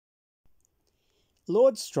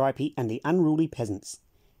Lord Stripey and the Unruly Peasants.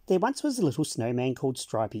 There once was a little snowman called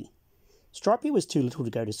Stripey. Stripey was too little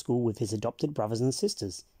to go to school with his adopted brothers and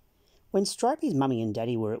sisters. When Stripey's mummy and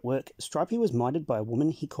daddy were at work, Stripey was minded by a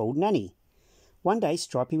woman he called Nanny. One day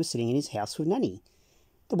Stripey was sitting in his house with Nanny.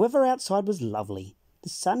 The weather outside was lovely. The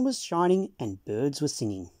sun was shining and birds were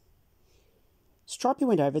singing. Stripey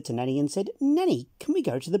went over to Nanny and said, "Nanny, can we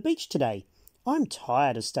go to the beach today? I'm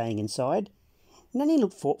tired of staying inside." Nanny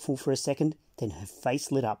looked thoughtful for a second, then her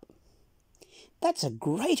face lit up. "That's a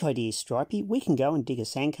great idea, Stripey. We can go and dig a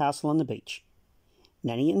sandcastle on the beach."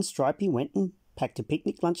 Nanny and Stripey went and packed a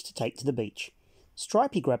picnic lunch to take to the beach.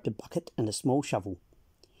 Stripey grabbed a bucket and a small shovel.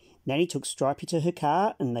 Nanny took Stripey to her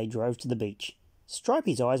car and they drove to the beach.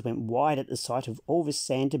 Stripey's eyes went wide at the sight of all this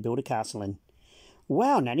sand to build a castle in.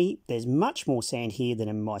 "Wow, Nanny, there's much more sand here than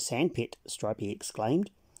in my sandpit," Stripey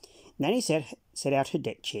exclaimed. Nanny set out her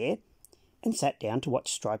deck chair and sat down to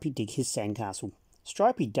watch Stripey dig his sandcastle.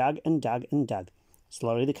 Stripey dug and dug and dug.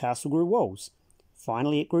 Slowly the castle grew walls.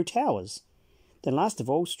 Finally it grew towers. Then last of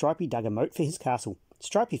all, Stripey dug a moat for his castle.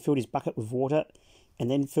 Stripey filled his bucket with water and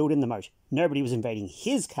then filled in the moat. Nobody was invading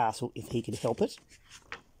his castle if he could help it.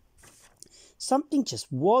 Something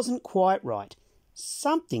just wasn't quite right.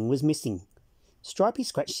 Something was missing. Stripey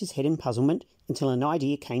scratched his head in puzzlement until an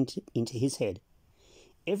idea came into his head.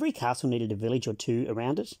 Every castle needed a village or two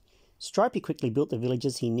around it. Stripey quickly built the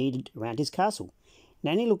villages he needed around his castle.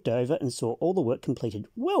 Nanny looked over and saw all the work completed.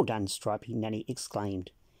 "Well done, Stripey," Nanny exclaimed.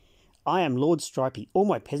 "I am Lord Stripey. All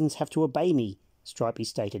my peasants have to obey me," Stripey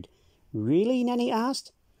stated. "Really?" Nanny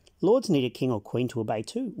asked. "Lords need a king or queen to obey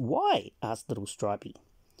too." "Why?" asked little Stripey.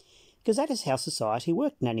 "Because that is how society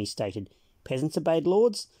worked," Nanny stated. "Peasants obeyed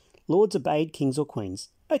lords, lords obeyed kings or queens."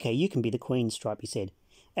 "Okay, you can be the queen," Stripey said.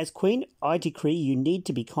 "As queen, I decree you need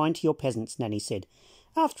to be kind to your peasants," Nanny said.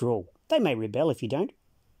 "After all, they may rebel if you don't."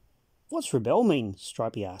 "What's rebel mean?"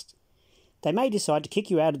 Stripey asked. "They may decide to kick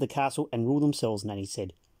you out of the castle and rule themselves," Nanny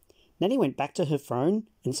said. Nanny went back to her throne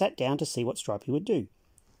and sat down to see what Stripey would do.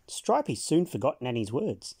 Stripey soon forgot Nanny's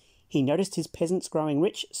words. He noticed his peasants growing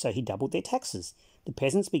rich, so he doubled their taxes. The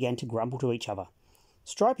peasants began to grumble to each other.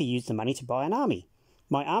 Stripey used the money to buy an army.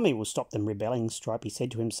 "My army will stop them rebelling," Stripey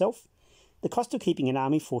said to himself. The cost of keeping an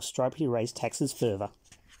army forced Stripey to raise taxes further.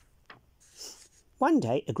 One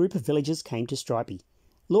day, a group of villagers came to Stripey.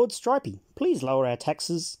 "Lord Stripey, please lower our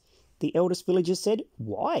taxes," the eldest villager said.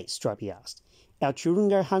 "Why?" Stripey asked. "Our children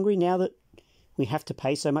go hungry now that we have to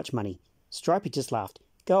pay so much money." Stripey just laughed.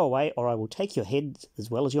 "Go away, or I will take your heads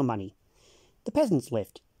as well as your money." The peasants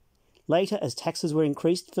left. Later, as taxes were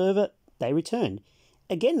increased further, they returned.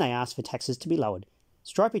 Again they asked for taxes to be lowered.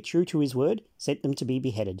 Stripey, true to his word, sent them to be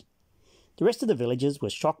beheaded. The rest of the villagers were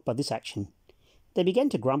shocked by this action. They began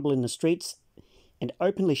to grumble in the streets and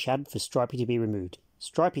openly shouted for Stripey to be removed.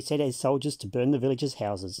 Stripey set his soldiers to burn the villagers'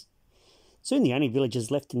 houses. Soon the only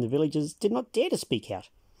villagers left in the villages did not dare to speak out.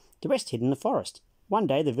 The rest hid in the forest. One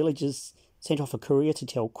day the villagers sent off a courier to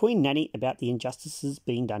tell Queen Nanny about the injustices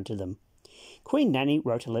being done to them. Queen Nanny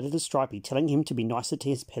wrote a letter to Stripey telling him to be nicer to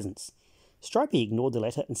his peasants. Stripey ignored the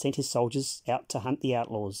letter and sent his soldiers out to hunt the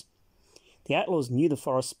outlaws. The outlaws knew the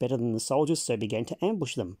forests better than the soldiers, so began to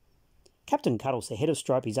ambush them. Captain Cuddles, the head of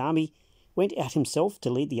Stripey's army, went out himself to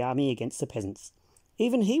lead the army against the peasants.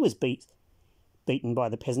 Even he was beaten by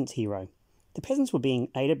the peasants' hero. The peasants were being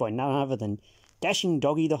aided by none other than Dashing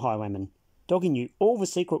Doggy the highwayman. Doggy knew all the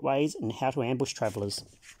secret ways and how to ambush travellers.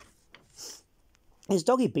 As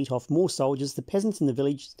Doggy beat off more soldiers, the peasants in the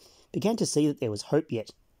village began to see that there was hope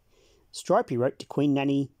yet. Stripey wrote to Queen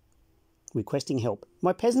Nanny requesting help.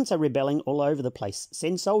 "My peasants are rebelling all over the place.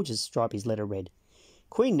 Send soldiers," Stripey's letter read.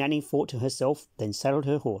 Queen Nanny thought to herself, then saddled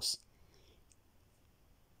her horse.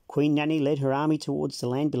 Queen Nanny led her army towards the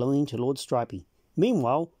land belonging to Lord Stripey.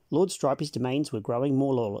 Meanwhile, Lord Stripey's domains were growing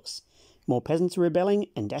more lawless. More peasants were rebelling,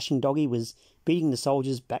 and Dashing Doggy was beating the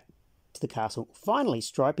soldiers back to the castle. Finally,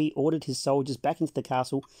 Stripey ordered his soldiers back into the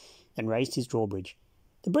castle and raised his drawbridge.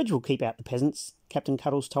 "The bridge will keep out the peasants," Captain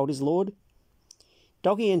Cuddles told his lord.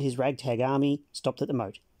 Doggy and his ragtag army stopped at the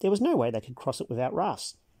moat. There was no way they could cross it without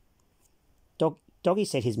rafts. Doggy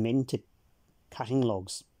set his men to cutting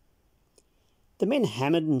logs. The men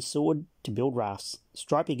hammered and sawed to build rafts.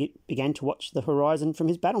 Stripey began to watch the horizon from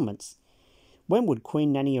his battlements. When would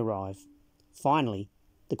Queen Nanny arrive? Finally,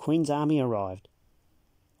 the Queen's army arrived.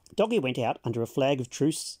 Doggy went out under a flag of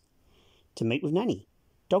truce to meet with Nanny.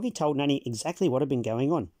 Doggy told Nanny exactly what had been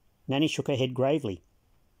going on. Nanny shook her head gravely.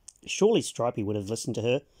 Surely Stripey would have listened to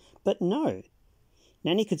her, but no.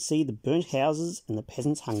 Nanny could see the burnt houses and the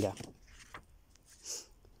peasants' hunger.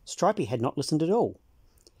 Stripey had not listened at all.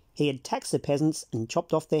 He had taxed the peasants and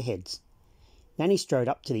chopped off their heads. Nanny strode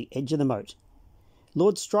up to the edge of the moat.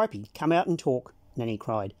 "Lord Stripey, come out and talk," Nanny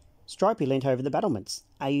cried. Stripey leant over the battlements.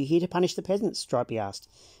 "Are you here to punish the peasants?" Stripey asked.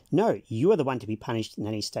 "No, you are the one to be punished,"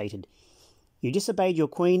 Nanny stated. "You disobeyed your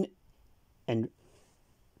queen and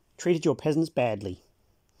treated your peasants badly."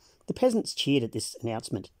 The peasants cheered at this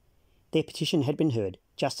announcement. Their petition had been heard.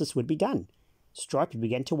 Justice would be done. Stripey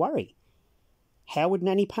began to worry. How would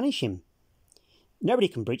Nanny punish him? "Nobody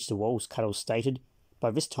can breach the walls," Cuddles stated.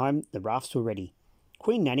 By this time, the rafts were ready.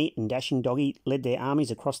 Queen Nanny and Dashing Doggy led their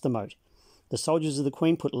armies across the moat. The soldiers of the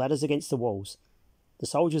Queen put ladders against the walls. The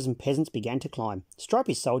soldiers and peasants began to climb.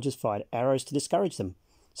 Stripey's soldiers fired arrows to discourage them.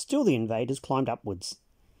 Still the invaders climbed upwards.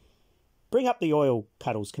 "Bring up the oil,"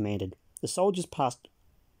 Cuddles commanded. The soldiers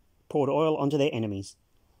poured oil onto their enemies.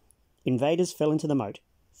 Invaders fell into the moat.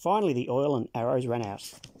 Finally the oil and arrows ran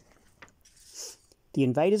out. The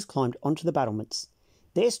invaders climbed onto the battlements.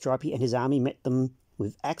 There Stripey and his army met them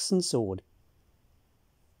with axe and sword.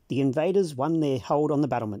 The invaders won their hold on the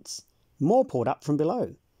battlements. More poured up from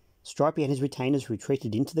below. Stripey and his retainers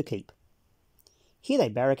retreated into the keep. Here they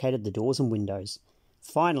barricaded the doors and windows.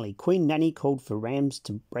 Finally, Queen Nanny called for rams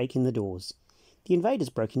to break in the doors. The invaders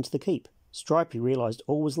broke into the keep. Stripey realised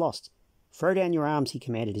all was lost. "Throw down your arms," he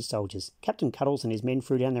commanded his soldiers. Captain Cuddles and his men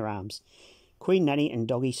threw down their arms. Queen Nanny and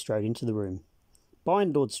Doggy strode into the room.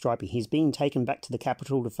 "Bind Lord Stripey. He's being taken back to the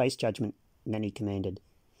capital to face judgment," Nanny commanded.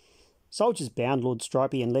 Soldiers bound Lord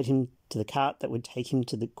Stripey and led him to the cart that would take him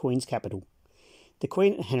to the Queen's capital. The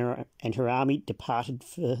Queen and her army departed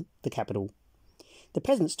for the capital. The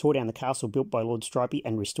peasants tore down the castle built by Lord Stripey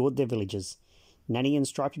and restored their villages. Nanny and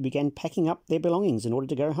Stripey began packing up their belongings in order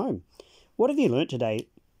to go home. "What have you learnt today,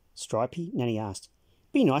 Stripey?" Nanny asked.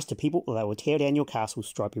 "Be nice to people or they will tear down your castle,"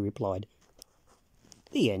 Stripey replied.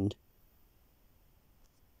 The end.